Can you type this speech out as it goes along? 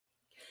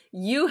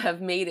You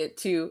have made it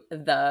to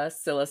the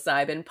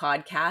Psilocybin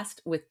podcast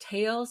with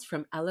Tales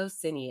from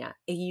Eleusinia,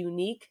 a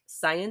unique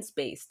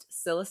science-based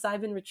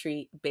psilocybin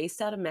retreat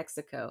based out of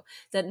Mexico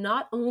that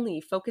not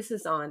only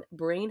focuses on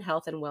brain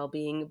health and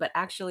well-being, but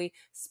actually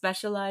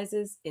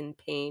specializes in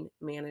pain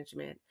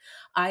management.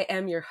 I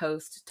am your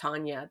host,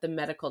 Tanya, the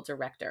medical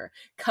director.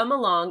 Come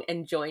along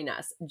and join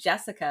us.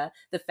 Jessica,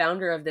 the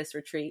founder of this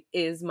retreat,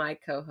 is my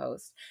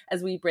co-host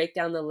as we break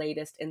down the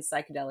latest in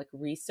psychedelic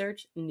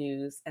research,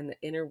 news, and the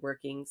inner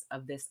workings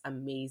of this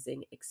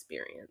amazing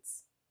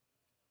experience.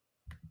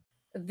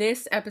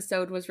 This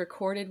episode was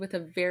recorded with a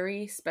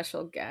very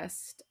special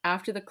guest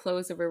after the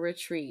close of a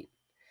retreat.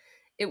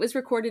 It was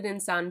recorded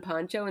in San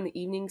Pancho in the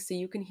evening so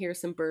you can hear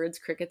some birds,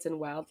 crickets, and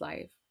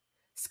wildlife.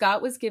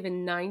 Scott was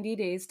given 90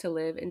 days to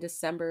live in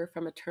December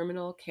from a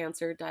terminal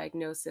cancer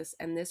diagnosis,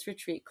 and this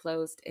retreat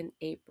closed in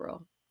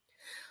April.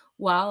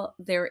 While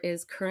there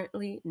is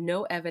currently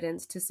no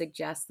evidence to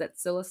suggest that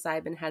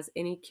psilocybin has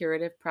any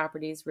curative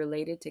properties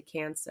related to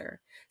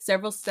cancer,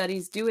 several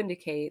studies do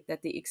indicate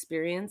that the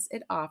experience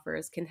it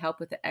offers can help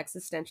with the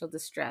existential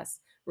distress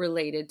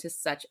related to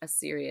such a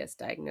serious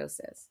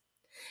diagnosis.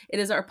 It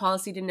is our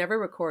policy to never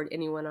record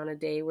anyone on a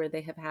day where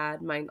they have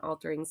had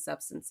mind-altering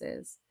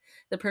substances.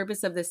 The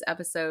purpose of this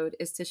episode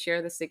is to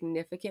share the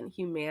significant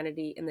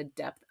humanity in the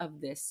depth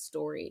of this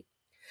story.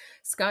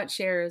 Scott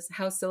shares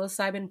how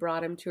psilocybin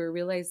brought him to a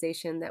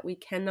realization that we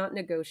cannot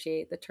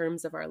negotiate the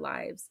terms of our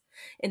lives.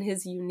 In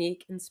his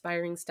unique,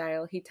 inspiring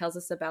style, he tells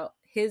us about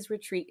his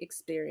retreat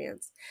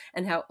experience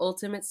and how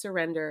ultimate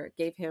surrender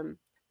gave him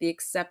the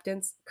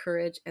acceptance,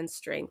 courage, and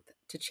strength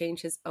to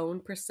change his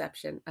own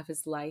perception of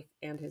his life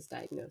and his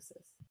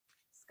diagnosis.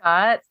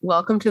 Scott,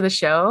 welcome to the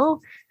show.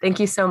 Thank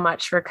you so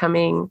much for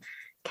coming.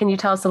 Can you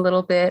tell us a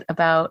little bit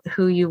about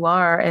who you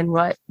are and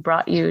what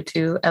brought you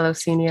to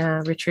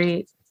Eleusinia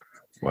Retreat?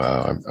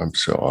 Wow, I'm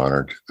so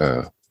honored.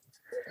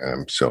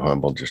 I'm so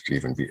humbled just to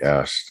even be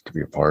asked to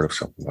be a part of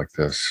something like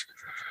this.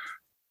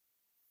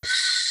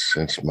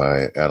 Since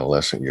my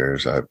adolescent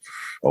years, I've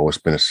always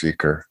been a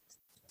seeker,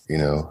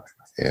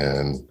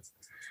 and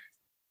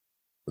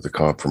with the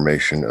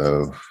confirmation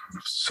of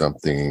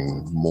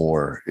something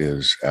more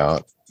is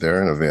out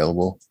there and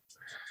available.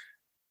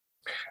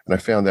 And I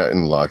found that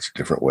in lots of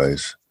different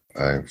ways.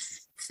 I've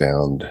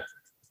found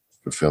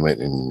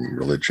fulfillment in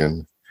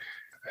religion,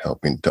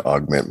 helping to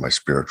augment my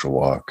spiritual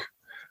walk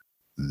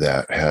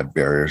that had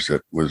barriers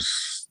that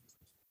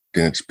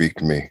didn't speak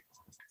to me,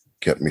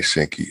 kept me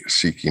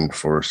seeking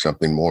for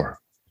something more.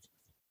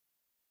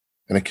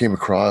 And I came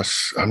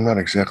across, I'm not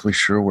exactly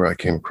sure where I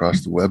came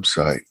across the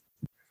website.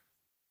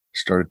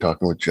 Started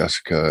talking with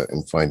Jessica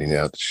and finding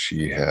out that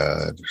she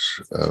had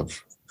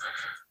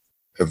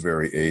a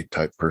very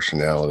A-type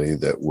personality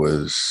that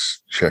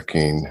was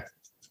checking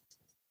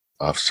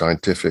off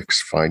scientific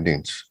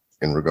findings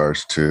in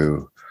regards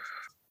to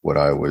what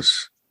I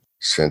was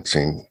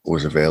sensing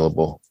was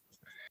available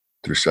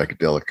through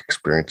psychedelic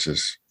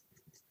experiences.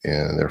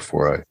 And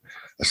therefore,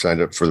 I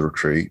signed up for the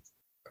retreat.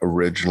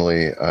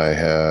 Originally,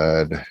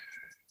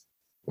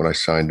 when I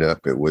signed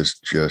up, it was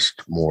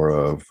just more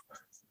of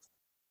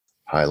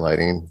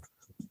highlighting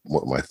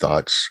what I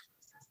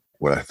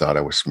thought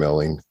I was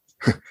smelling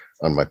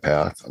on my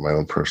path, on my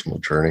own personal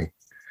journey.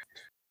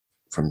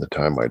 From the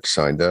time I'd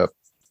signed up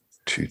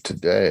to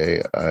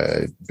today,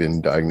 I'd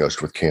been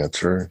diagnosed with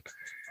cancer,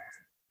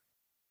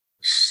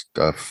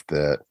 stuff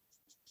that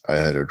I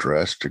had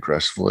addressed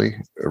aggressively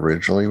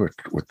originally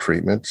with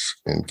treatments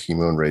and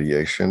chemo and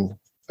radiation,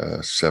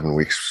 7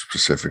 weeks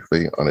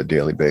specifically on a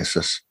daily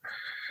basis,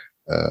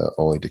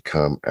 only to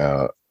come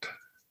out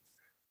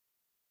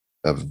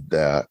of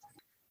that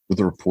with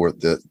a report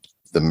that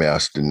the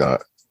mass did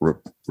not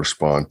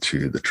respond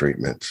to the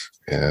treatments,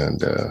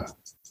 and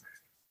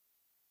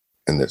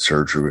that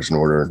surgery was in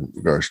order in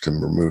regards to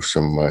remove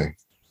some of my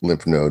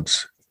lymph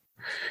nodes,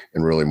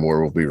 and really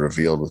more will be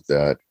revealed with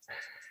that.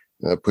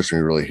 And that puts me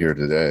really here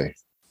today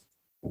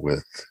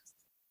with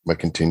my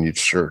continued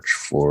search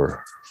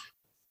for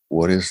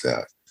what is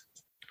that?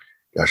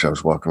 Gosh, I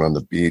was walking on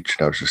the beach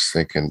and I was just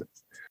thinking,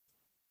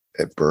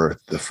 at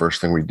birth, the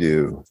first thing we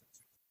do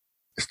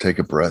is take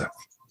a breath,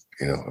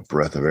 a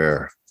breath of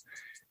air,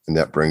 and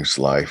that brings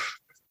life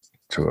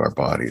to our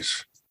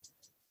bodies.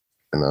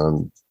 And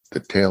on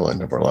the tail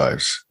end of our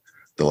lives,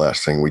 the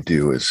last thing we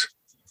do is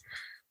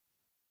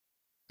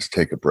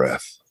take a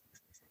breath,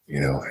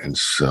 and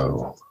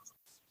so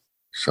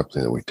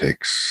something that we take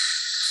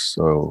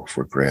so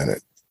for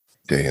granted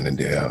day in and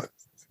day out,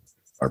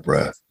 our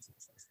breath,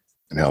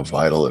 and how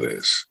vital it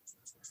is.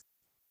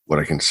 What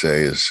I can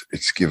say is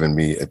it's given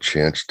me a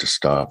chance to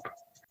stop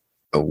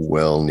a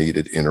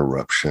well-needed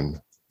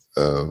interruption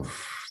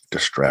of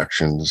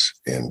distractions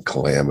and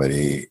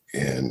calamity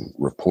and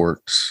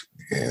reports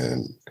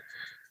and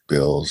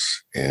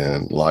bills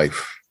and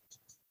life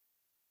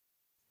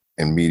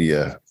and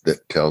media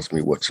that tells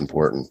me what's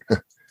important.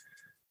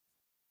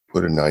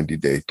 Put a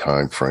 90-day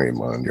time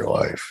frame on your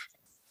life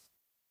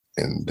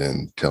and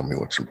then tell me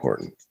what's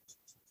important.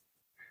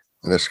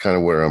 And that's kind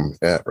of where I'm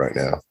at right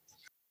now.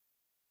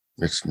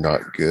 It's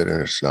not good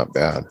and it's not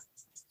bad.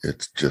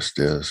 It just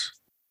is.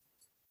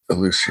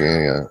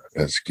 Eleusinia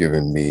has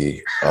given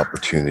me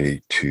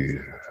opportunity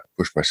to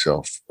push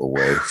myself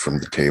away from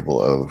the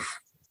table of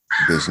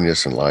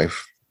business and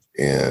life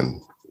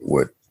and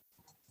what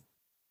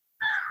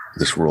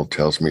this world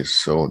tells me is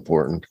so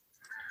important,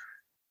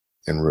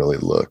 and really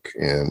look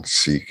and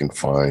seek and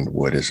find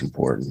what is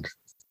important.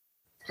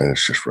 And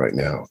it's just right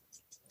now,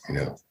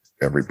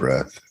 every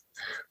breath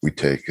we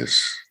take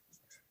is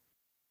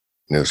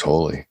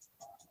holy.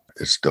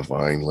 It's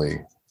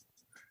divinely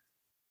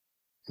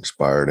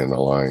inspired and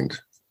aligned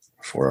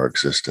for our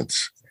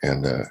existence.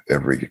 And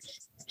every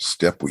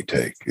step we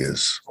take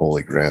is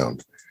holy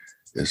ground,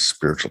 is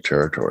spiritual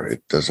territory.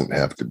 It doesn't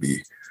have to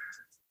be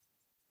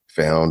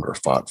found or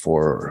fought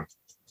for, or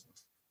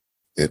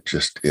it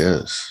just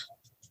is.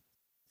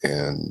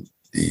 And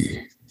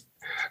the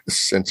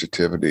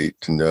sensitivity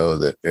to know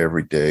that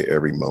every day,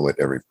 every moment,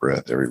 every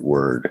breath, every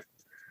word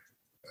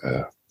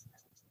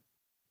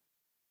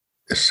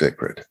is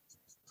sacred.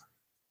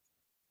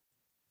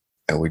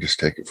 And we just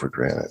take it for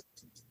granted.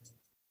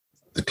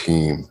 The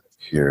team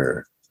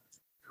here,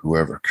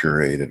 whoever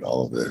curated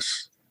all of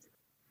this,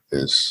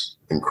 is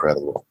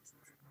incredible.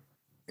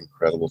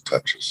 Incredible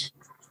touches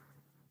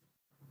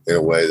in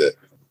a way that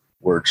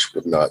words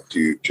would not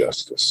do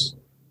justice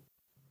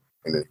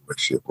in any way,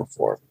 shape, or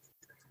form.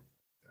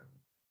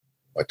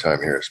 My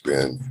time here has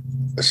been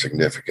a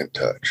significant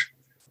touch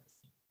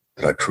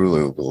that I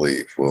truly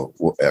believe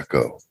will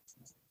echo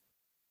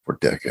for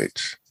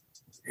decades,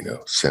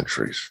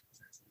 centuries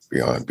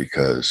beyond,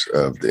 because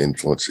of the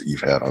influence that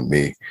you've had on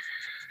me.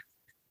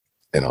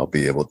 And I'll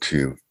be able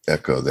to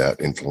echo that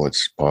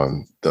influence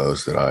upon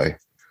those that I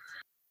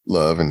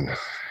love and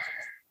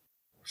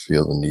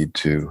feel the need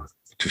to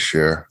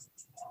share.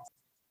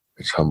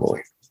 It's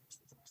humbling.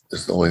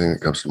 It's the only thing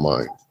that comes to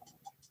mind.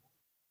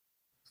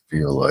 I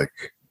feel like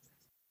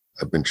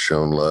I've been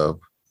shown love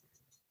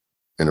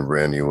in a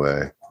brand new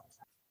way.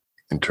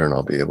 In turn,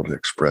 I'll be able to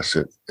express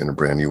it in a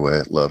brand new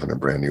way, love in a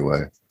brand new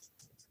way.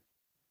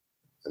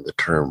 And the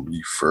term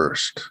 "you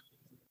first"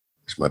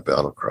 is my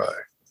battle cry.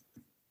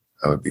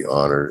 I would be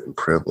honored and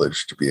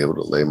privileged to be able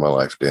to lay my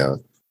life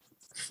down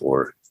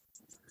for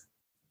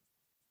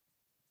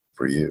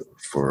you,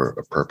 for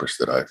a purpose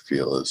that I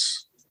feel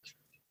is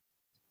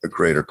a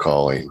greater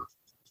calling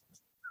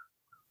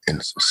in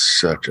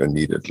such a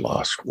needed,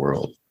 lost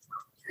world.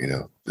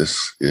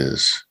 This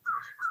is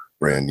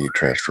brand new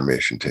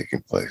transformation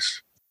taking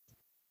place.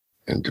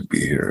 And to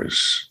be here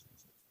is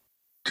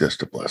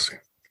just a blessing.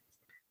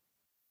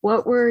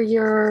 What were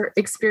your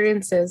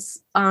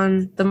experiences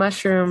on the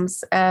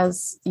mushrooms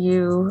as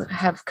you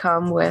have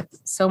come with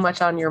so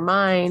much on your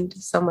mind,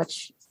 so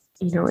much,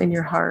 in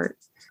your heart?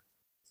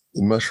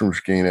 The mushrooms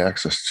gain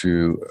access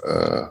to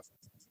the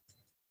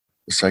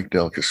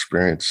psychedelic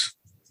experience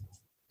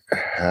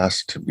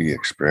has to be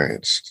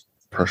experienced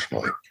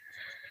personally.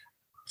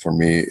 For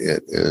me,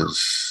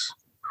 it's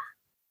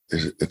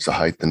a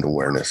heightened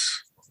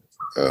awareness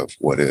of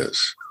what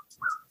is.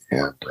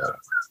 And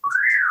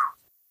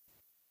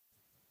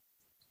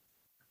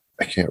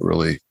I can't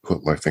really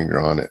put my finger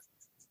on it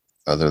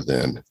other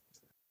than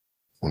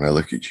when I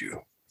look at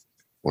you,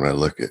 when I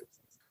look at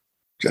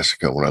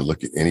Jessica, when I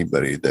look at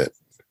anybody that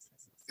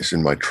is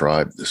in my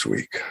tribe this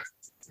week,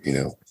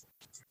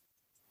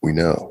 we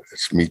know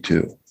it's me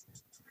too.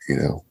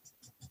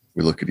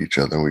 We look at each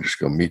other and we just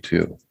go, me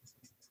too.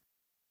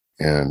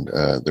 And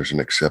there's an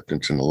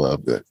acceptance and a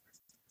love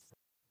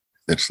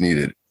that's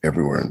needed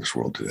everywhere in this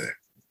world today.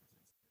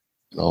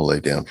 And I'll lay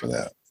down for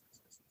that.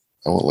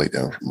 I won't lay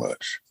down for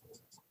much,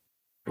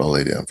 but I'll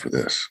lay down for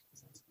this.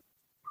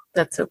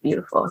 That's so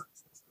beautiful.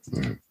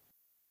 Mm-hmm.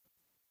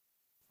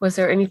 Was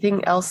there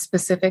anything else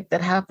specific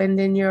that happened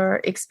in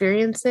your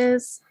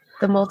experiences,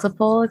 the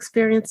multiple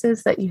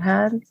experiences that you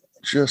had?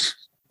 Just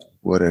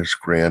what is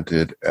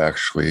granted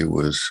actually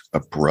was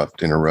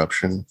abrupt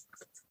interruption,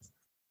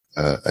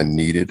 a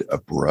needed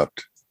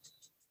abrupt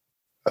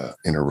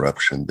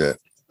interruption that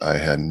I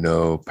had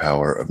no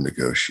power of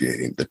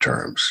negotiating the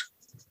terms.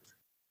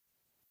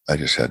 I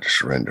just had to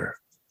surrender.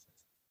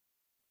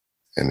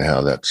 And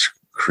how that's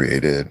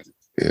created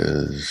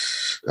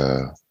is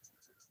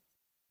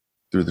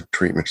through the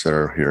treatments that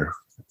are here,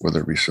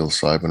 whether it be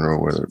psilocybin or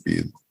whether it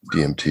be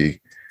DMT.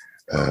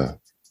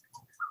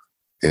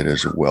 It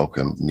is a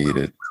welcome,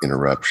 needed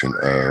interruption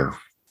of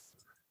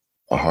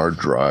a hard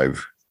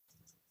drive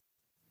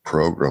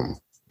program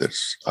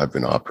that's I've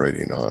been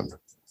operating on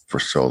for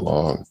so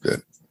long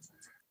that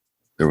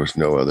there was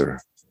no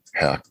other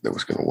hack that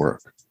was going to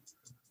work.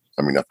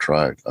 I mean, I've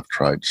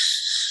tried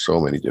so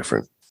many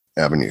different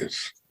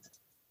avenues.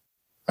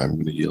 I'm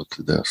going to yield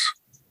to this.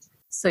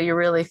 So you're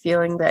really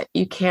feeling that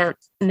you can't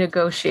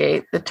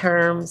negotiate the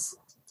terms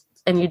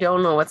and you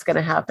don't know what's going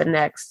to happen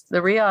next.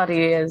 The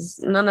reality is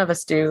none of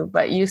us do,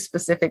 but you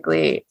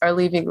specifically are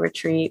leaving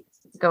retreat,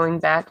 going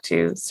back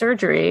to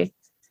surgery.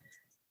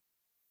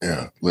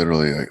 Yeah,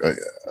 literally.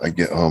 I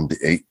get home the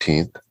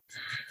 18th.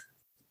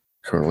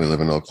 Currently live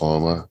in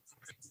Oklahoma.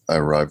 I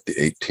arrived the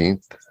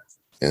 18th,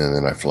 and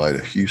then I fly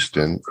to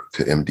Houston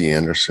to MD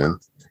Anderson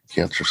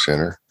Cancer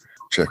Center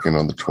check in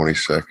on the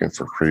 22nd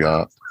for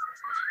pre-op.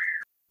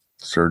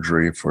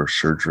 Surgery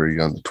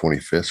on the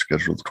 25th,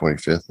 scheduled the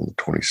 25th, and the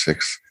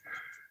 26th,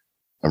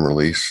 I'm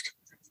released.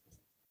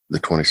 The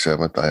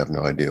 27th, I have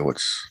no idea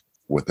what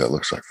that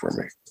looks like for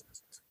me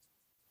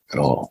at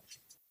all.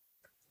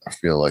 I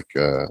feel like,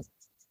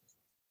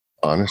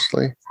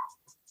 honestly,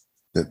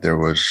 that there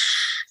was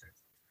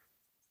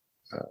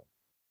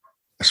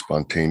a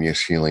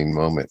spontaneous healing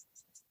moment.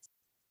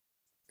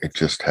 It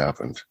just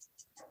happened.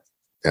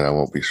 And I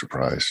won't be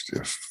surprised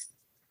if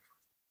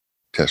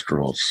test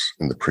results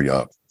in the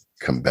pre-op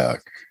come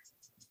back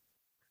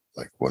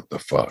like, what the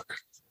fuck?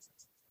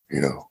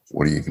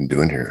 What are you even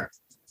doing here?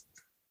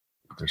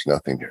 There's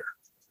nothing here.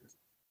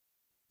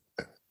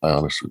 I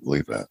honestly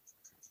believe that.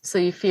 So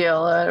you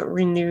feel a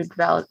renewed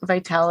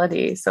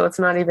vitality. So it's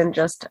not even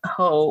just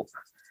hope.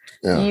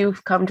 Yeah.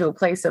 You've come to a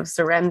place of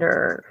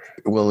surrender.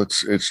 Well,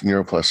 it's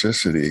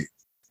neuroplasticity,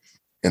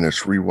 and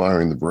it's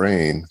rewiring the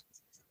brain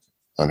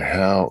on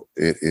how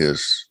it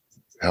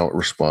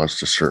responds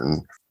to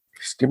certain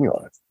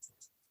stimuli.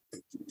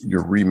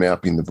 You're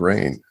remapping the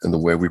brain and the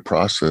way we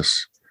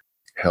process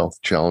health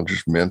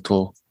challenges,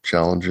 mental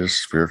challenges,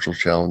 spiritual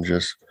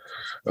challenges,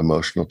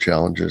 emotional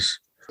challenges.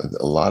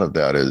 A lot of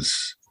that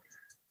is,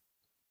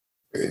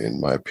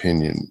 in my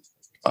opinion,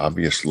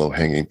 obvious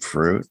low-hanging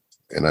fruit.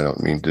 And I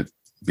don't mean to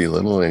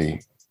belittle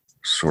any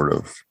sort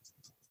of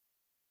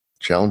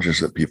challenges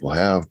that people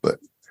have, but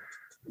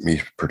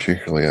me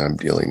particularly, I'm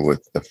dealing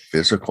with a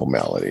physical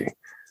malady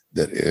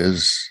that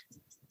it's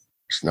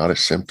not a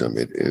symptom.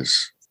 It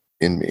is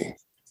in me,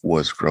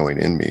 was growing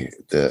in me,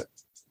 that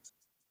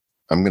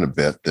I'm going to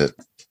bet that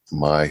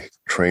my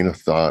train of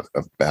thought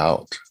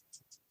about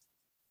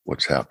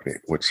what's happening,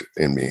 what's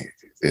in me,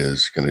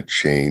 is going to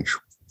change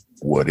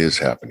what is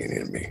happening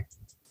in me,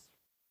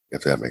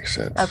 if that makes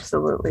sense.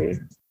 Absolutely.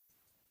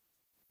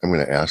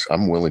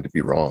 I'm willing to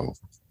be wrong,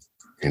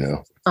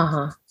 I'm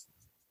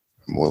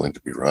willing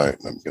to be right.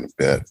 And I'm going to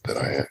bet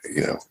that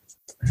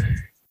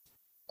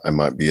I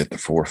might be at the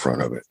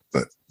forefront of it,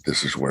 but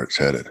this is where it's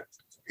headed,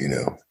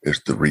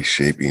 is the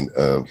reshaping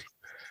of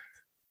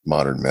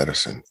modern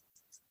medicine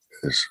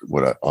is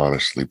what I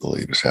honestly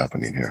believe is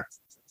happening here.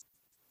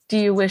 Do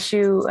you wish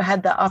you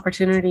had the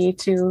opportunity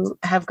to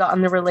have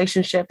gotten the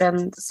relationship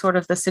and sort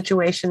of the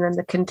situation and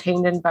the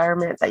contained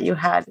environment that you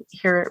had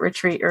here at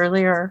retreat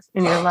earlier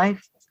in your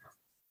life?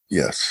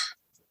 Yes.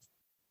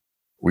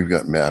 We've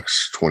got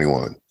Max,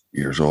 21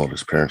 years old.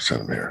 His parents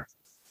sent him here.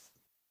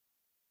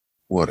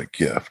 What a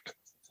gift.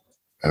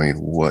 I mean,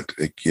 what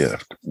a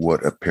gift.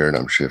 What a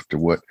paradigm shift.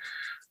 What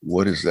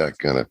is that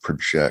going to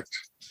project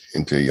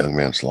into a young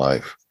man's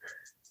life?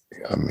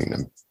 I mean,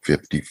 I'm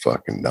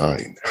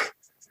 59,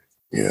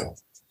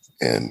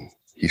 and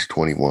he's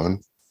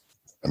 21.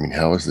 I mean,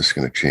 how is this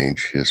going to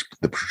change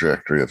the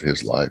trajectory of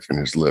his life and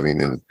his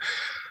living and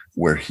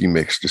where he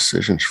makes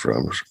decisions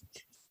from?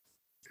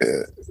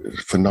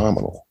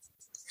 Phenomenal.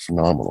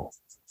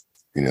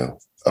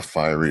 A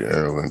fiery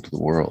arrow into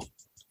the world.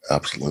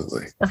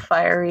 Absolutely. A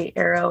fiery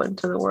arrow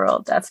into the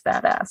world. That's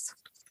badass.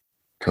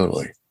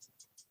 Totally.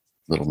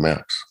 Little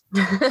Max.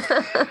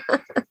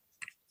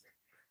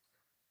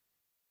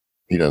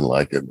 He doesn't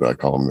like it, but I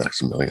call him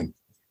Maximilian.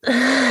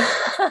 And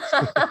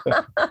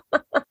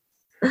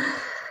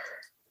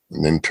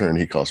in turn,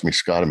 he calls me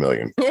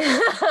Scottamillion.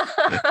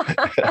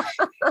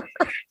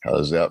 How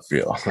does that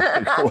feel?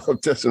 Well,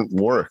 it doesn't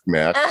work,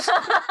 Max.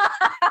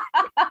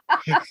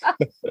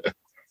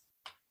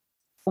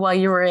 While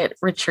you were at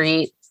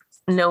retreat,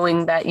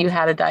 knowing that you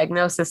had a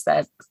diagnosis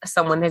that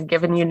someone had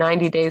given you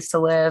 90 days to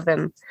live,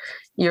 and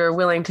you're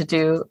willing to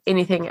do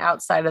anything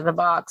outside of the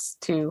box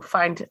to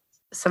find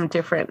some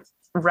different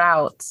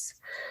routes,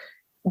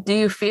 do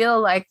you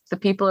feel like the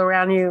people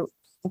around you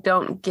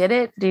don't get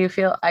it? Do you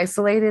feel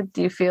isolated?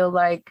 Do you feel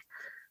like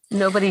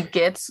nobody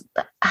gets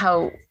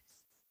how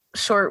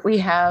short we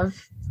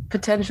have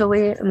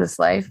potentially in this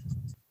life?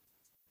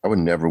 I would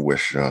never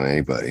wish it on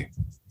anybody.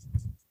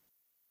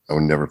 I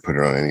would never put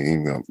it on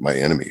any of my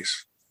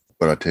enemies.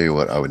 But I tell you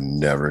what, I would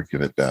never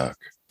give it back.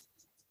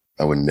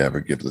 I would never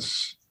give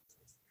this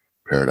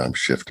paradigm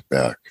shift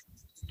back.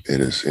 It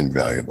is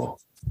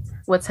invaluable.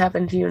 What's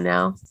happened to you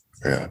now?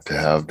 Yeah, to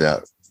have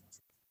that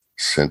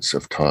sense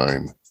of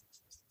time,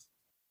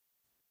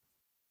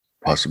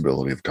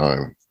 possibility of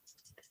time,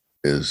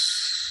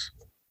 is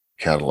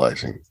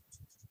catalyzing.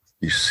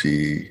 You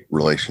see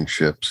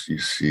relationships, you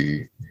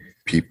see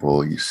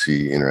people, you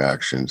see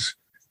interactions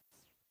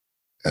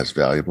as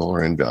valuable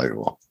or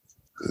invaluable.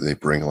 They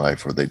bring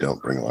life or they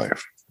don't bring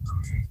life.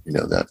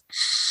 That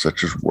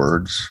such as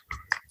words,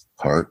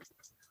 heart,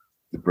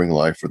 they bring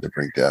life or they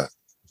bring death.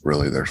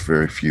 Really, there's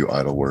very few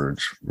idle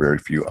words, very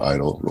few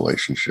idle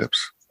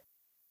relationships.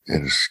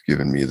 It has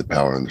given me the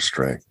power and the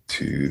strength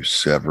to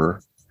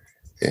sever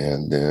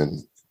and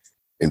then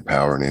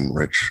empower and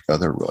enrich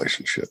other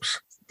relationships.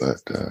 But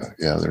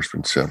there's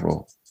been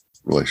several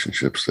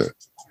relationships that,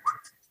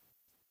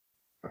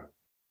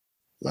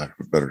 lack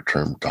of a better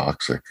term,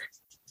 toxic,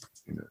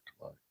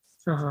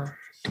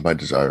 to my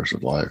desires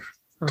of life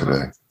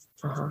today.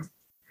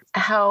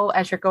 how,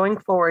 as you're going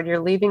forward, you're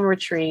leaving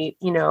retreat,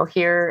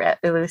 here at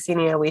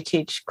Eleusinia, we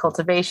teach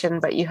cultivation,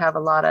 but you have a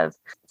lot of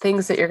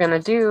things that you're going to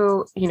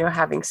do,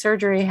 having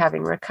surgery,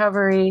 having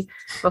recovery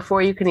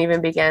before you can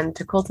even begin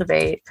to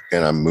cultivate.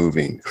 And I'm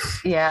moving.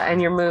 Yeah. And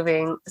you're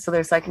moving. So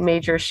there's like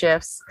major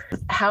shifts.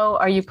 How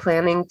are you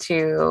planning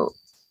to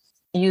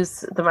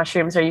use the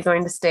mushrooms? Are you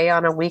going to stay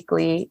on a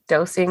weekly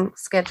dosing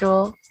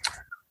schedule?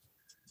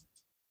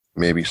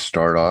 Maybe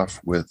start off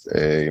with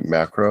a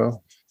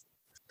macro,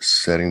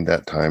 setting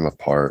that time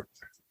apart.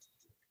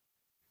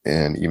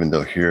 And even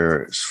though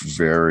here it's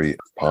very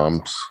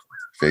palms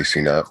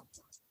facing up,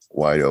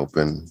 wide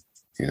open,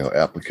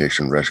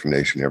 application,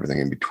 resignation, everything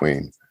in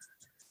between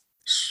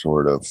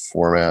sort of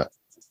format,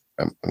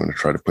 I'm going to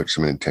try to put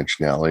some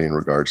intentionality in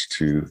regards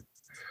to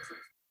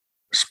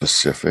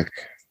specific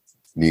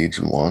needs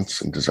and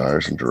wants and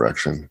desires and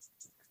direction,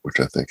 which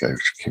I think I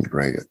can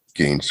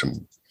gain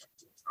some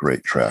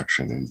great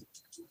traction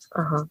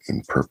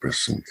and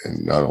purpose.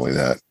 And not only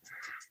that,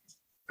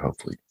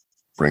 hopefully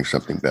bring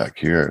something back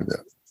here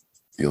that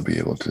you'll be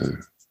able to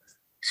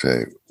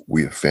say,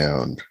 we have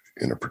found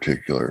in a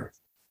particular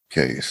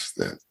case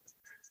that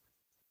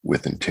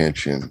with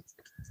intention,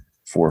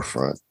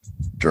 forefront,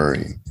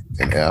 during,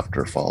 and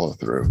after follow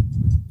through,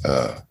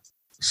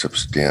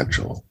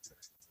 substantial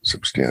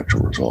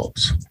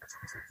results.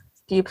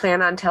 Do you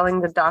plan on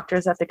telling the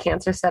doctors at the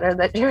cancer center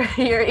that you're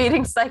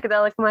eating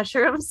psychedelic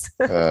mushrooms?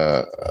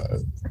 Well,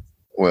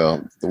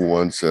 the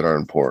ones that are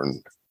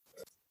important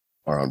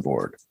are on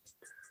board.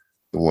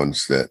 The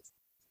ones that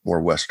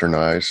more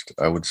westernized,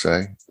 I would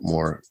say,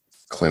 more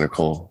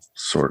clinical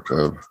sort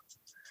of,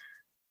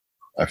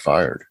 I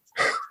fired.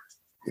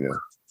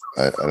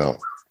 I don't.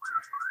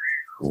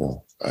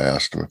 I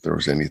asked them if there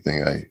was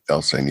anything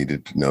else I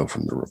needed to know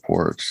from the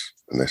reports,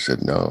 and they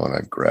said no. And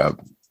I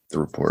grabbed the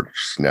report,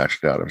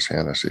 snatched it out of his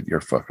hand. I said,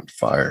 "You're fucking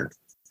fired,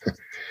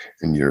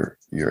 and you're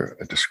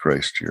a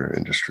disgrace to your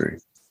industry.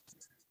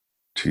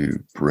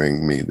 To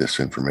bring me this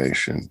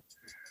information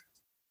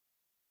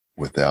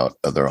without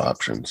other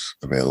options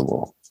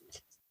available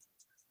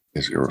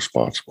is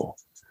irresponsible.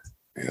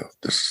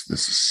 This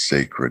is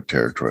sacred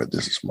territory.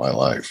 This is my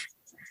life."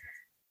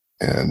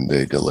 And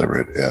they deliver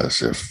it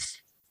as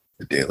if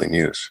the daily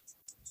news.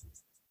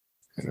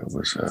 It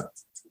was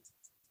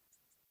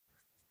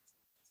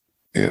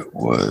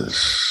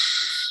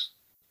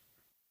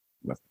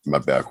my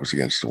back was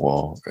against the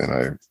wall, and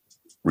I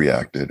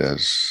reacted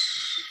as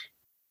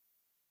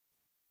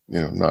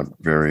not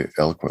very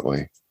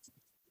eloquently.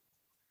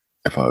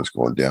 If I was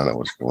going down, I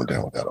was going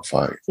down without a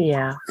fight.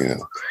 Yeah.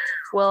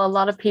 Well, a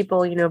lot of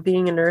people,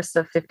 being a nurse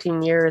of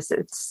 15 years,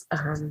 it's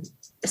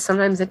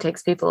sometimes it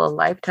takes people a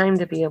lifetime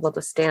to be able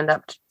to stand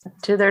up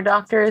to their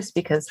doctors,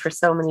 because for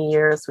so many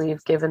years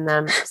we've given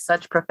them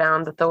such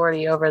profound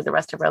authority over the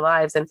rest of our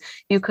lives. And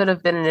you could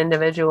have been an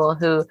individual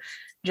who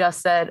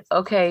just said,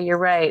 okay, you're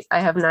right, I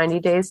have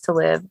 90 days to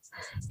live.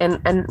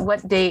 And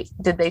what date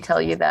did they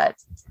tell you that?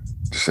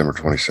 December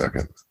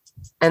 22nd.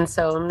 And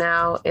so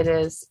now it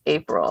is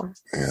April.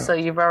 Yeah. So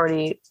you've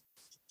already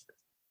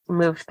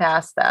moved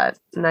past that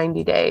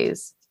 90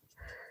 days.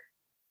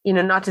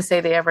 Not to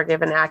say they ever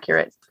give an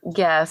accurate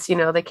guess,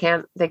 they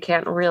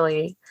can't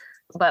really,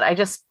 but I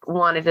just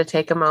wanted to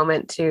take a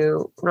moment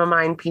to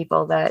remind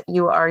people that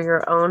you are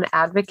your own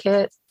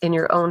advocate in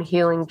your own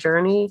healing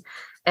journey,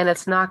 and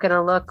it's not going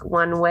to look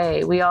one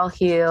way. We all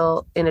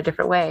heal in a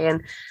different way.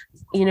 And,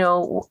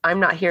 I'm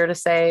not here to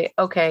say,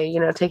 okay,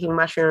 taking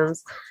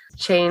mushrooms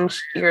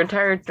change your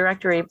entire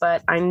directory,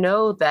 but I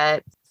know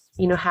that,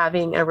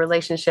 having a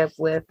relationship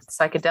with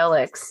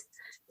psychedelics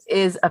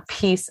is a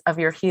piece of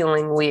your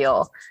healing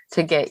wheel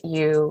to get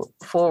you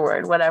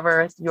forward,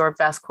 whatever your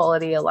best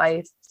quality of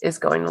life is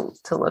going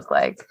to look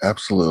like.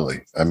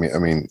 Absolutely. I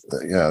mean,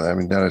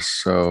 that is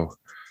so,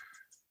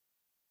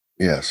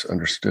 yes,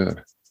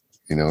 understood.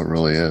 It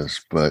really is.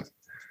 But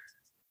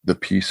the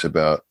piece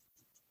about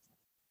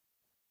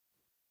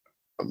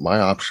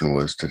my option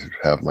was to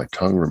have my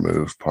tongue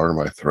removed, part of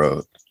my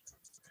throat,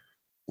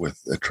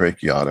 with a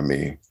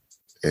tracheotomy.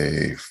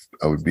 I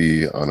would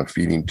be on a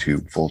feeding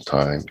tube full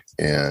time,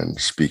 and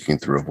speaking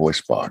through a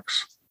voice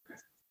box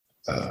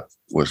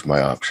was my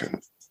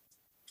option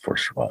for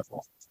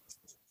survival.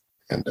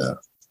 And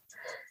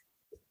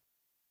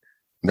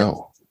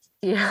no.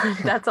 Yeah,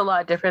 that's a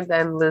lot different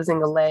than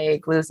losing a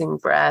leg, losing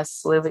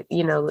breasts,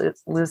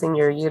 losing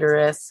your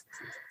uterus.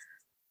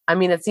 I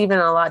mean, it's even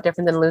a lot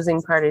different than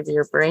losing part of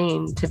your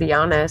brain, to be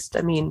honest.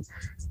 I mean,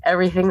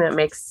 everything that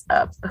makes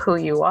up who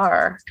you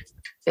are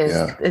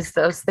is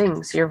those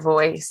things, your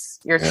voice,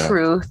 your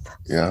truth.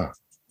 Yeah.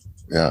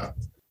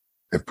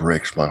 It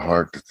breaks my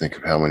heart to think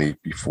of how many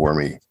before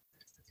me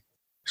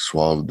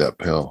swallowed that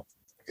pill,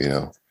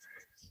 and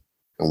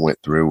went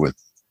through with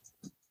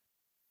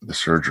the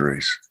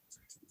surgeries,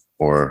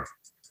 or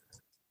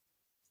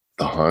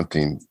the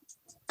haunting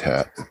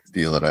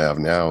deal that I have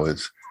now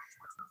is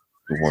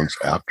the ones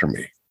after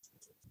me.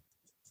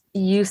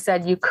 You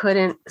said you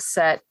couldn't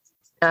set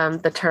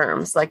the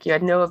terms, like you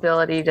had no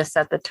ability to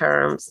set the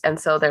terms. And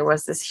so there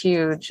was this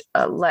huge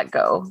let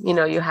go,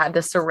 you had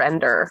to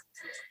surrender.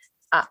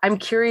 I'm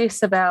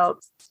curious about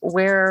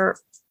where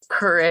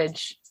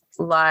courage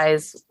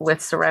lies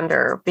with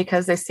surrender,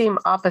 because they seem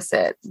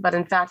opposite, but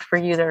in fact, for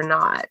you, they're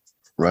not.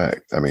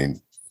 Right. I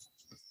mean,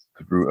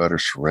 through utter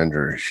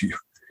surrender,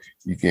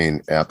 you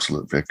gain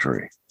absolute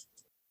victory.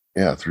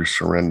 Yeah, through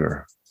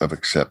surrender of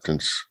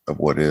acceptance of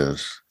what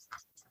is.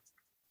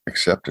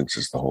 Acceptance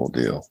is the whole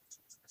deal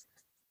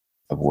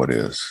of what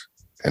is.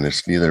 And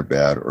it's neither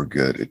bad or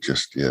good. It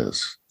just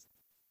is.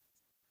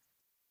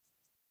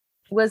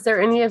 Was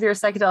there any of your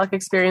psychedelic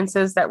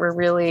experiences that were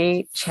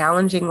really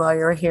challenging while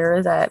you were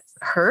here, that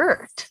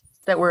hurt,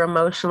 that were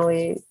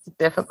emotionally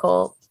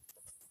difficult,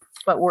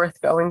 but worth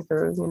going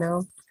through, you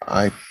know?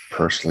 I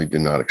personally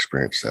did not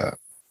experience that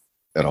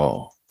at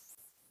all.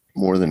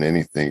 More than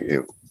anything,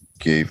 it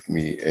gave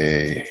me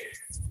a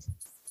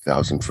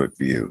 1,000-foot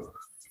view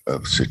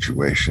of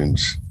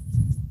situations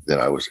that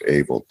I was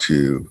able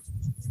to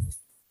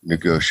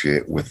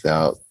negotiate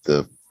without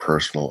the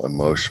personal,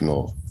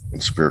 emotional,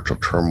 and spiritual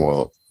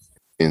turmoil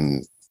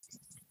in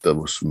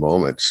those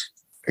moments.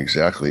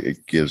 Exactly.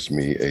 It gives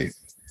me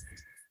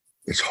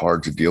it's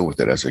hard to deal with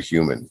it as a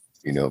human,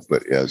 you know,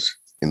 but as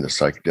in the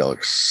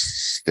psychedelic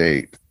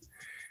state,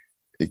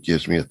 it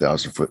gives me a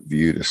 1,000-foot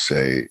view to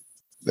say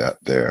that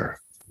there,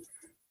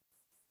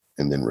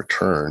 and then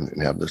return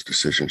and have those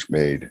decisions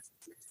made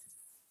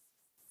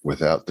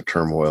without the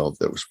turmoil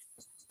that was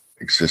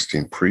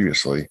existing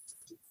previously,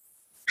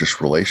 just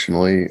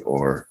relationally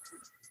or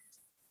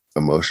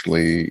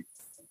emotionally,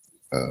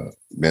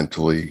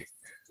 mentally,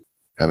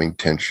 having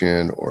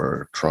tension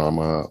or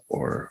trauma,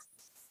 or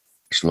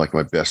it's like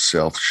my best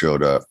self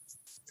showed up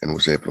and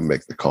was able to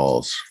make the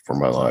calls for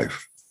my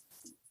life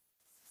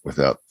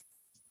without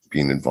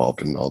being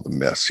involved in all the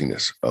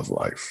messiness of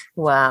life.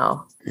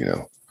 Wow. You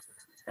know?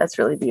 That's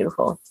really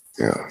beautiful.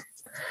 Yeah.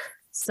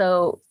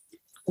 So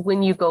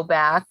when you go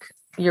back,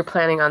 you're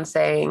planning on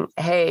saying,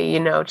 hey, you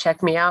know,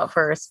 check me out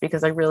first,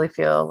 because I really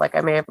feel like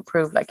I may have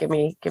improved. Like, give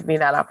me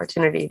that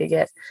opportunity to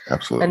get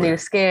Absolutely. a new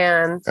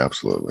scan.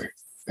 Absolutely.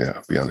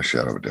 Yeah. Beyond a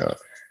shadow of a doubt.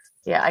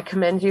 Yeah. I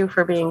commend you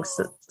for being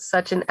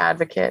such an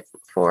advocate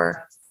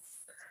for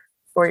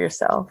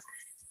yourself.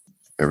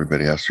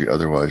 Everybody has to be,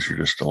 otherwise you're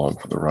just along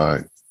for the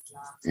ride,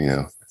 you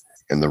know,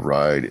 and the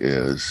ride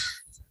is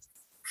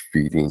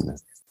feeding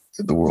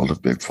the world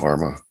of big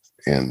pharma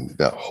and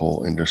that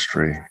whole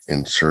industry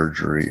and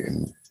surgery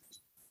and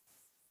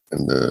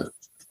the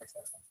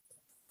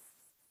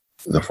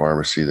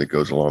pharmacy that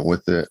goes along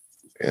with it,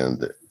 and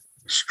the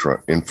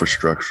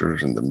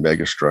infrastructures and the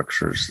mega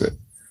structures that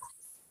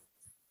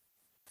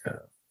I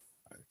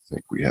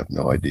think we have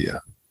no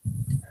idea.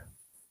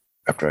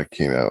 After I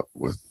came out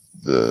with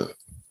the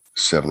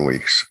 7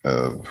 weeks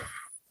of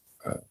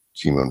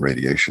chemo and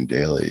radiation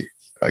daily,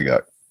 I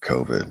got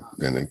COVID.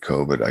 And in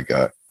COVID, I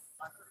got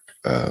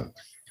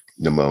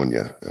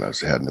pneumonia, and I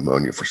had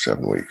pneumonia for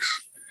 7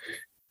 weeks.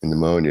 In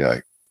pneumonia,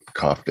 I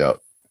coughed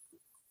out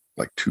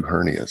like 2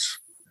 hernias.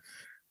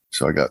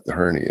 So I got the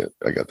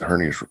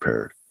hernias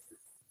repaired.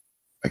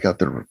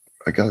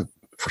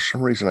 For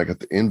some reason, I got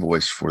the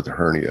invoice for the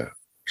hernia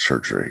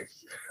surgery.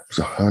 It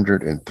was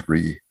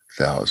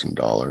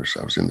 $103,000.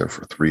 I was in there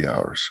for 3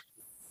 hours.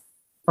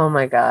 Oh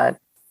my God.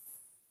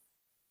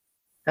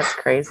 That's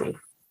crazy.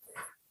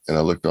 And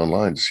I looked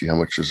online to see how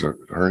much is a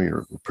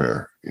hernia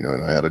repair, you know,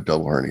 and I had a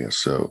double hernia.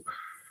 So,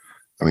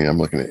 I mean, I'm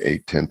looking at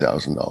 $8,000,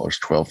 $10,000,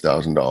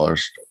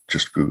 $12,000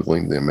 just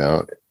Googling the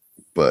amount.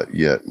 But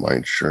yet my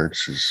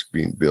insurance is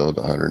being billed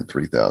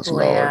 $103,000.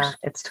 Well, yeah,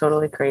 it's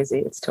totally crazy.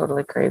 It's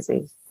totally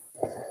crazy.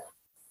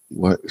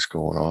 What is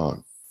going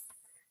on?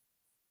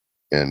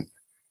 And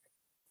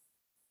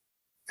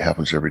it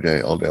happens every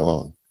day, all day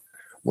long.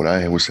 When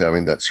I was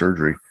having that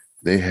surgery,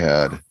 they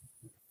had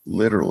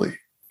literally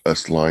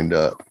us lined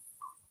up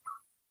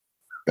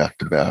back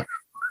to back,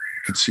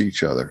 could see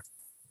each other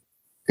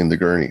in the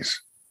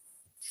gurneys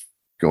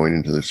going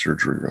into the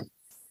surgery room.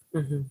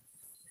 Mm-hmm.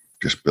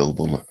 Just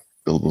billable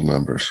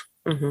numbers.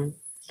 Mm-hmm.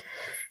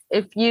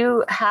 If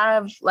you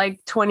have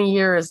like 20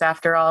 years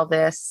after all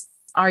this,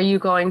 are you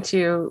going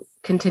to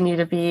continue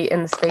to be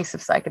in the space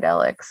of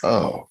psychedelics?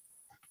 Oh,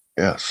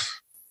 yes,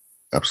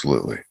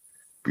 absolutely.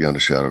 Beyond a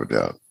shadow of a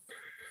doubt.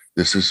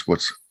 This is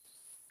what's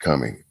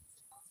coming.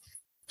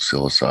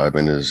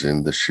 Psilocybin is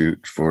in the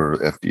chute for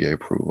FDA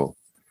approval.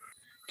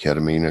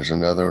 Ketamine is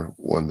another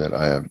one that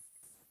I have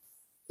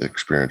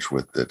experience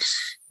with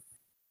that's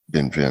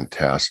been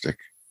fantastic.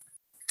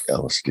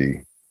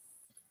 LSD.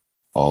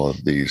 All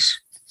of these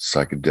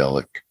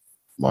psychedelic,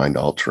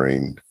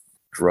 mind-altering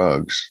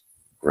drugs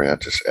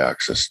grant us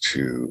access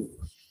to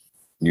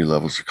new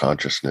levels of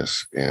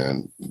consciousness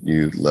and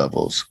new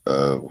levels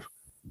of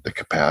the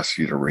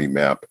capacity to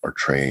remap our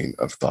train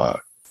of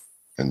thought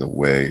and the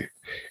way,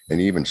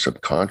 and even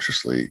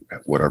subconsciously,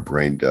 what our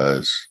brain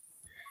does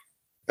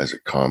as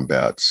it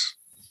combats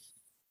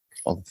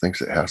all the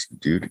things it has to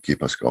do to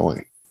keep us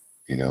going.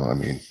 You know, I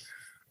mean,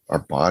 our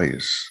body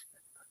is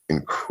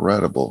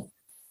incredible,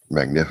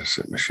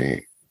 magnificent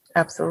machine.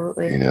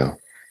 Absolutely. You know,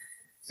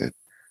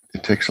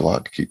 it takes a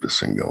lot to keep this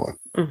thing going.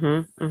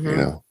 Mm-hmm, mm-hmm. You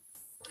know,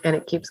 and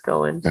it keeps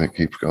going. And it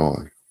keeps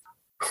going.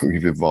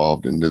 we've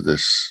evolved into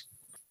this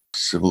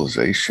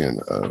civilization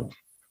of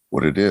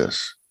what it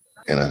is.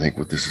 And I think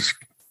what this is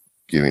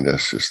giving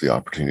us is the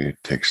opportunity to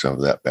take some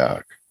of that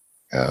back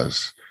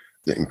as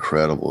the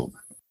incredible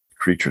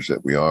creatures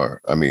that we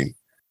are. I mean,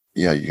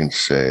 yeah, you can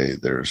say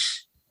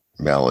there's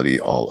malady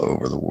all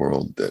over the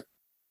world that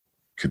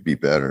could be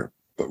better,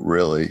 but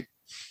really,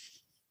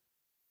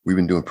 we've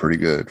been doing pretty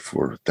good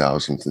for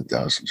thousands and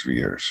thousands of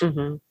years.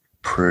 Mm-hmm.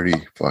 Pretty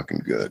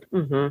fucking good,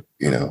 you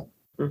know?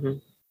 Mm-hmm.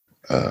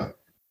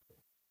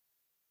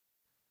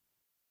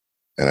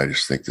 And I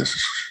just think this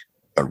is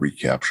a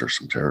recapture of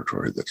some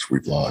territory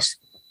we've lost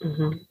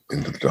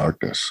into the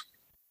darkness.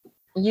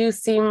 You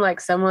seem like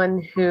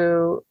someone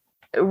who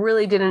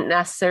really didn't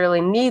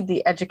necessarily need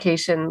the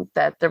education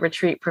that the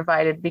retreat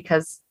provided,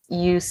 because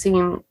you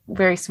seem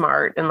very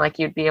smart and like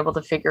you'd be able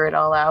to figure it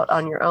all out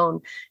on your own.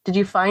 Did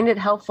you find it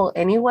helpful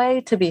anyway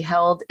to be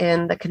held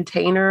in the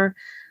container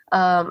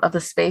of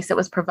the space that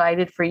was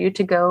provided for you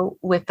to go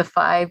with the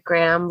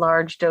 5-gram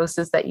large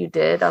doses that you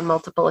did on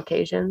multiple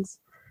occasions?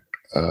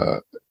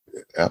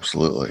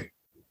 Absolutely.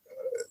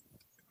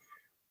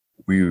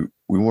 We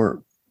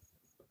weren't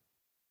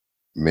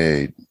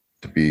made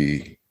to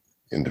be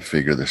and to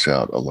figure this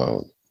out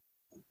alone.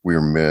 We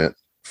were meant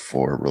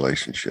for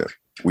relationship.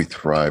 We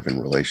thrive in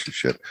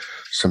relationship.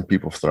 Some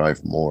people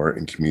thrive more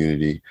in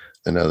community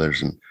than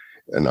others,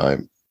 and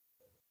I'm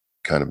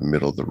kind of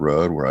middle of the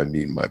road where I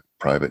need my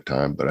private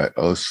time, but I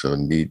also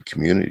need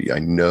community. I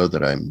know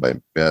that I'm my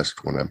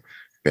best when I'm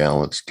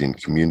balanced in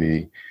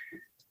community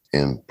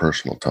and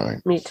personal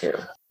time. Me too.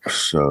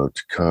 So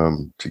to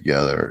come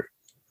together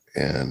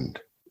and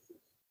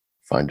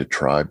find a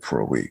tribe for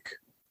a week,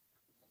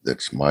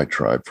 that's my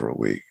tribe for a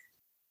week,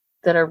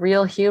 that are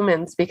real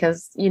humans,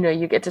 because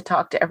you get to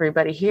talk to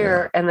everybody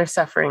here and they're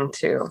suffering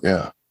too.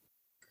 Yeah.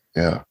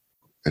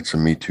 It's a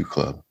Me Too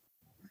club.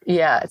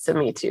 Yeah, it's a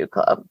Me Too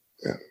club.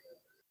 Yeah.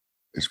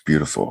 It's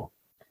beautiful.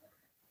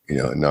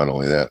 And not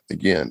only that,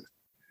 again,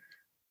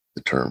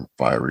 the term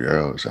fiery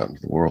arrows out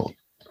into the world.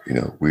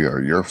 We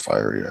are your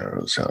fiery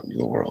arrows out into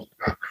the world.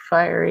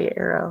 Fiery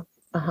arrow.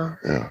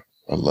 Yeah.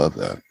 I love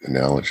that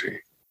analogy.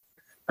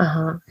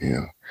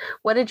 Yeah.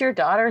 What did your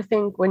daughter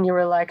think when you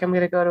were like, I'm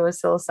going to go to a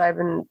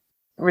psilocybin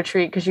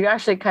retreat? Because you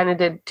actually kind of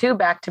did 2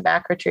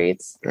 back-to-back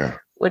retreats. Yeah.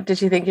 What did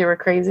she think? You were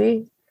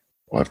crazy?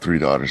 Well, I have 3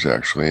 daughters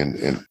actually,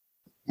 and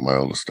my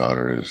oldest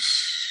daughter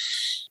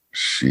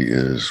she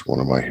is one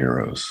of my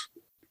heroes.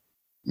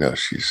 No,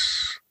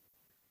 she's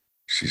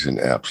an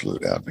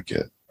absolute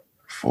advocate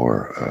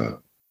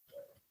for.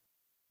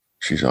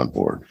 She's on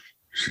board.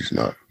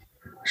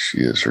 She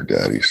is her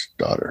daddy's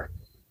daughter.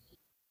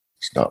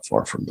 It's not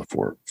far from the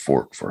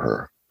fork for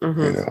her.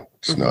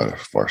 It's not a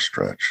far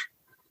stretch.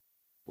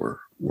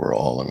 We're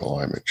all in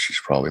alignment. She's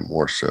probably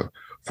more so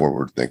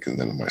forward thinking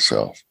than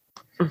myself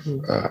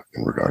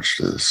in regards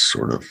to this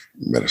sort of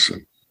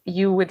medicine.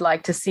 You would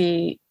like to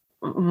see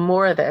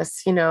more of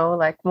this,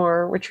 like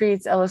more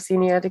retreats,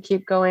 Eleusinia, to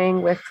keep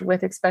going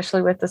with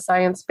especially with the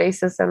science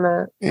basis and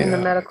the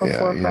medical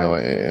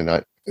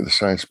forefront. The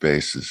science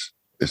base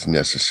is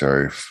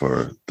necessary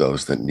for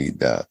those that need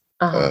that.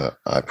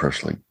 I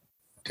personally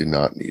did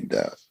not need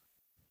that,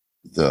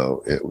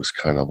 though it was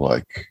kind of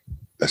like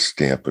a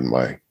stamp in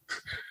my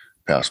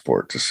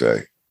passport to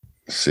say,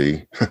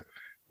 see,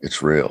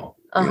 it's real.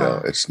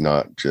 It's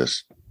not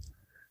just,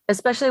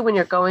 especially when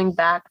you're going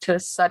back to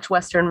such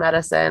Western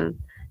medicine,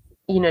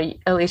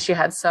 at least you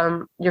had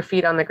your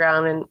feet on the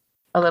ground and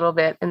a little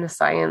bit in the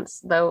science,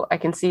 though I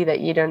can see that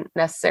you don't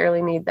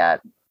necessarily need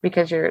that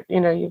because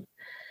you've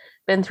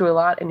been through a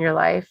lot in your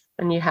life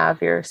and you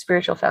have your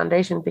spiritual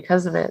foundation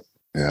because of it.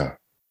 Yeah.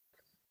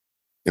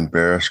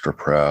 Embarrassed or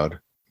proud,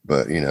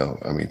 but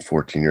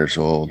 14 years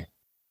old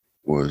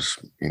was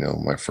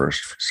my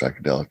first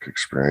psychedelic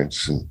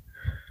experience, and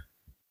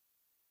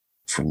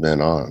from then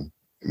on,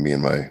 me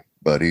and my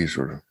buddies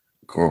or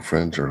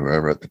girlfriends or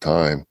whoever at the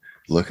time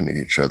looking at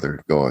each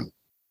other going,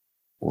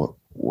 what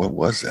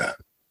was that?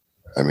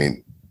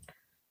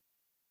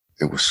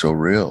 It was so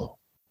real.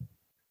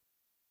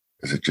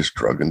 Is it just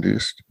drug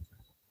induced?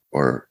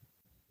 Or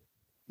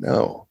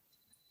no?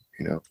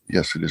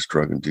 Yes, it is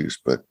drug induced,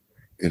 but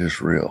it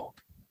is real.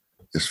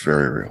 It's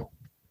very real.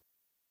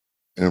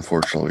 And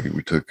unfortunately,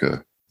 we took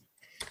a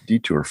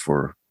detour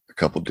for a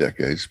couple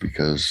decades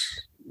because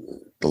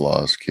the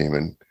laws came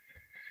and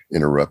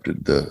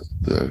interrupted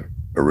the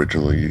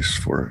original use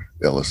for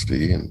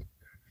LSD, and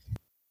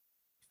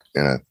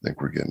I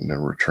think we're getting a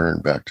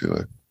return back to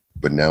it.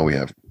 But now we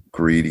have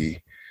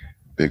greedy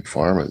big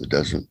pharma that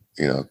doesn't,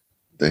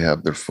 they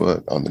have their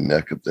foot on the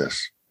neck of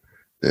this.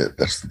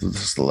 This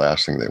is the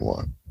last thing they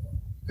want,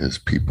 is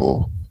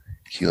people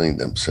healing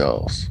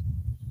themselves.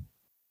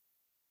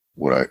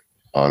 What I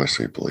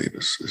honestly believe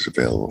is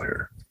available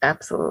here.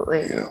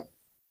 Absolutely.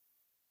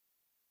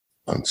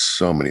 On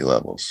so many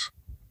levels,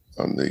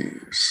 on the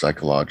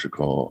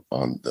psychological,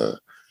 on the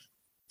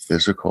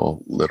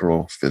physical,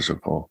 literal,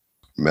 physical,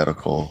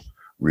 medical,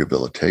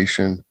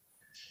 rehabilitation,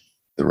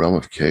 the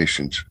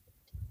ramifications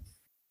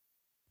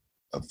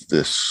of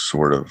this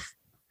sort of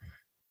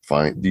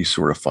these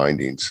sort of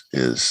findings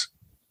is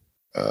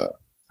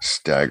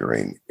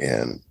staggering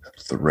and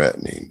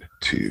threatening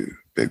to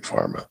big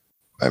pharma.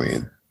 I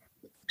mean,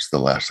 it's the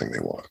last thing they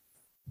want.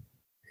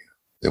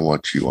 They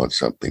want you on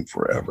something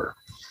forever,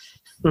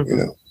 you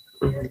know?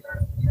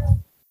 Mm-hmm.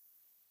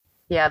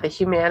 Yeah, the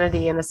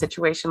humanity in a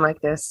situation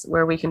like this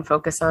where we can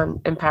focus on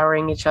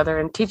empowering each other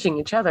and teaching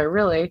each other,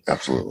 really.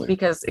 Absolutely.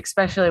 Because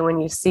especially when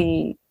you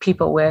see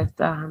people with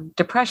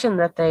depression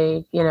that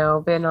they've,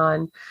 been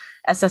on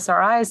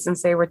SSRIs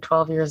since they were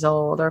 12 years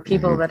old, or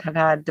people that have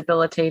had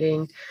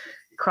debilitating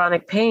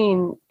chronic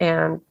pain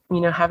and,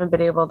 haven't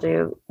been able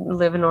to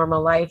live a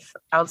normal life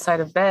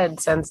outside of bed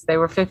since they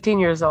were 15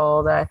 years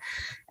old.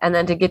 And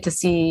then to get to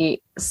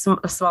see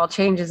small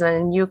changes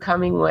and you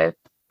coming with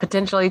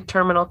potentially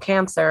terminal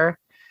cancer,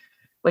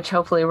 which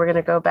hopefully we're going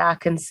to go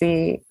back and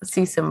see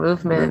some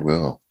movement. We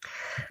will.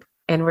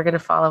 And we're going to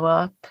follow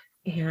up.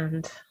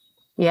 And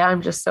yeah,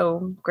 I'm just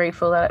so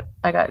grateful that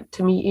I got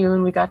to meet you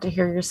and we got to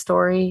hear your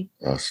story.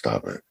 Oh,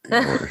 stop it.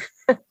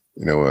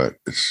 You know what?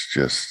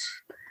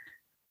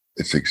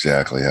 It's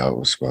exactly how it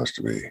was supposed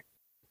to be.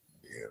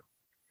 Yeah.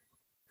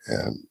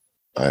 And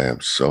I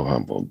am so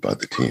humbled by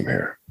the team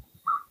here.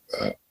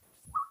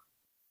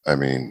 I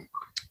mean,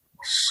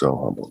 so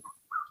humbled.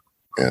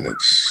 And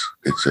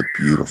it's a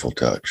beautiful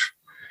touch,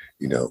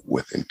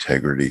 with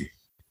integrity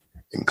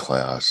in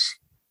class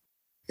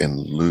and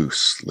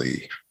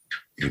loosely,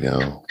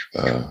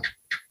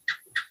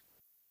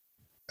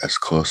 as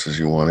close as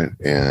you want it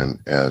and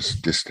as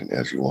distant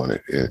as you want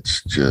it.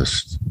 It's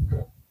just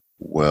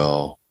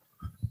well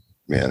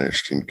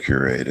managed and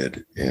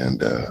curated,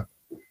 and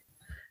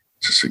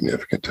it's a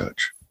significant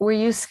touch. Were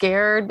you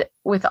scared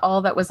with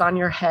all that was on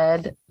your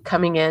head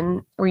coming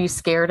in? Were you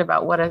scared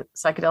about what a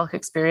psychedelic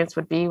experience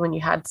would be when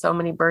you had so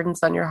many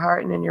burdens on your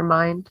heart and in your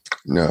mind?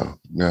 No,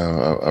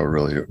 I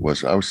really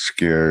wasn't. I was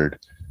scared.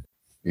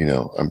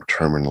 I'm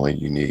terminally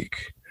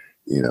unique.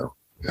 They're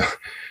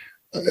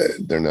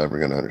never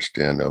going to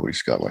understand.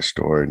 Nobody's got my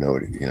story.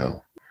 Nobody,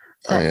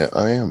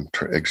 I am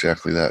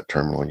exactly that,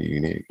 terminally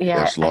unique.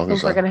 Yeah, as long I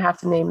think we're going to have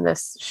to name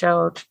this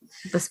show,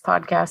 this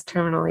podcast,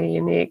 Terminally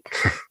Unique.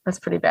 That's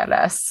pretty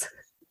badass.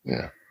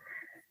 Yeah.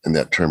 And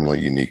that terminal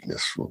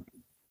uniqueness will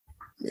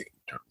make it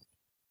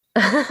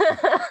terminal.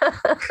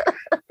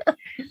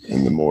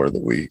 And the more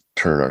that we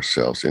turn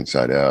ourselves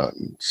inside out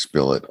and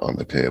spill it on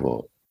the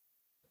table,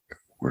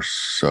 we're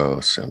so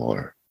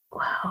similar.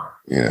 Wow.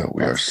 We are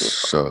beautiful.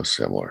 So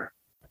similar.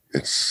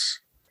 It's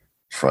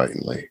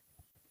frighteningly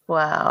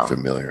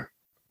familiar.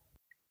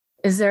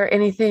 Is there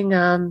anything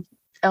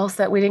else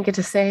that we didn't get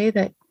to say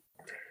that?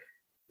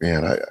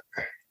 Man,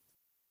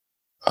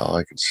 all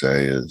I can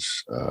say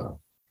is,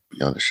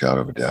 beyond a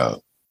shadow of a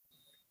doubt,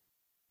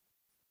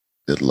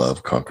 that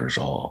love conquers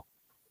all,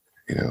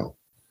 and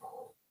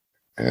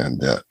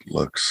that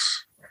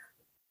looks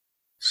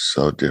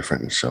so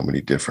different in so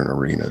many different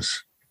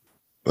arenas.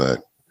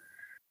 But,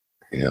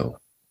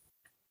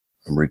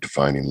 I'm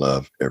redefining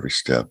love every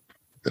step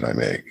that I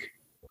make.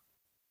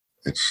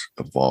 It's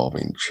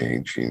evolving,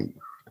 changing,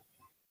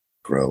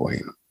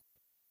 growing.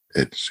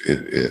 It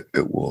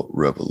will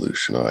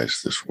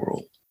revolutionize this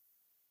world.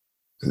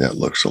 And that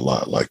looks a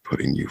lot like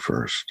putting you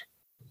first.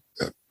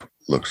 That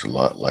looks a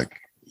lot like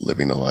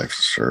living a life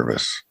of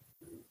service.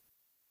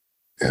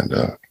 And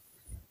that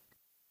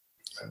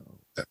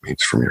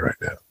means for me right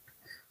now.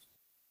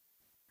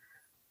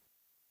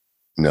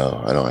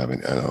 No, I don't have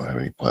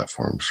any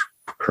platforms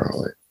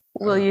currently.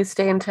 Will you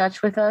stay in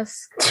touch with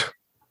us?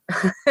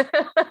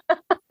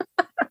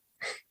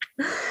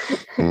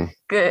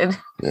 Good.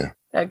 Yeah.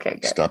 Okay,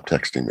 good. Stop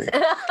texting me.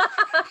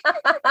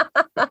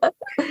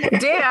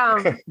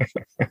 Damn.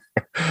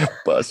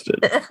 Busted.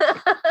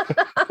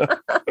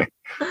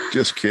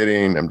 Just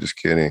kidding. I'm just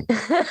kidding.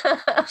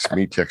 It's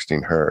me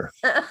texting her.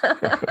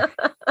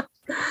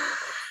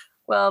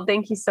 Well,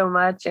 thank you so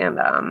much.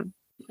 And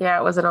yeah,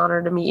 it was an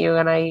honor to meet you.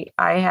 And I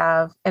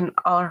have, and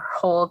our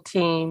whole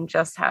team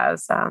just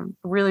has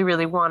really,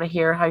 really want to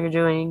hear how you're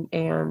doing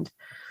and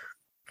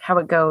how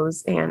it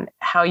goes and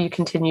how you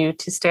continue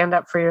to stand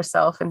up for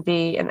yourself and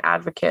be an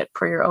advocate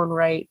for your own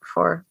right,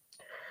 for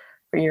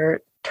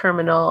your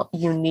terminal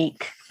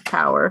unique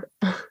power.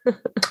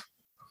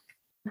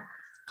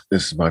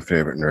 This is my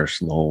favorite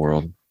nurse in the whole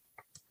world.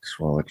 Just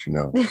want to let you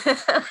know.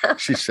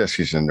 She says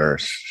she's a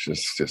nurse.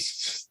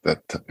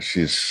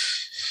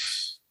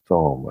 She's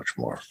so much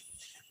more.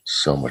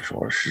 So much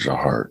more. She's a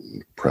heart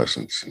and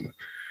presence and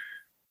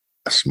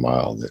a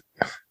smile that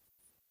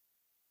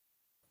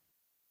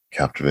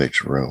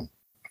captivates a room.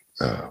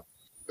 A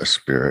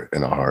spirit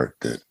and a heart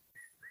that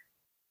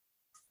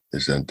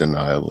is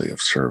undeniably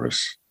of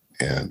service.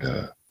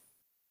 And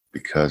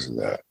because of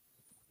that,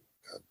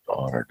 I'm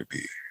honored to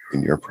be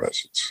in your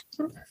presence.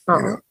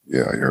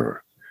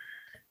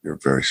 You're a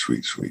very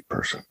sweet, sweet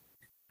person.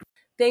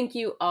 Thank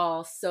you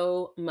all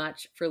so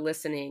much for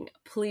listening.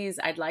 Please,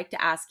 I'd like to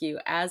ask you,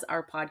 as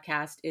our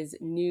podcast is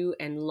new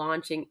and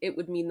launching, it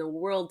would mean the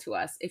world to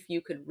us if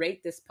you could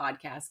rate this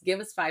podcast,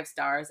 give us 5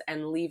 stars,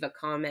 and leave a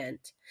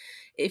comment.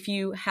 If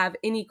you have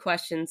any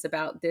questions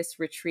about this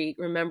retreat,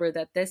 remember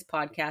that this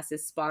podcast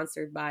is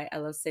sponsored by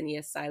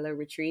Eleusinia Silo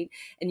Retreat,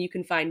 and you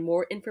can find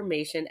more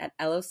information at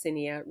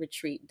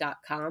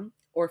eleusiniaretreat.com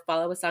or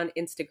follow us on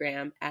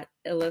Instagram at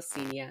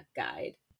Eleusinia Guide.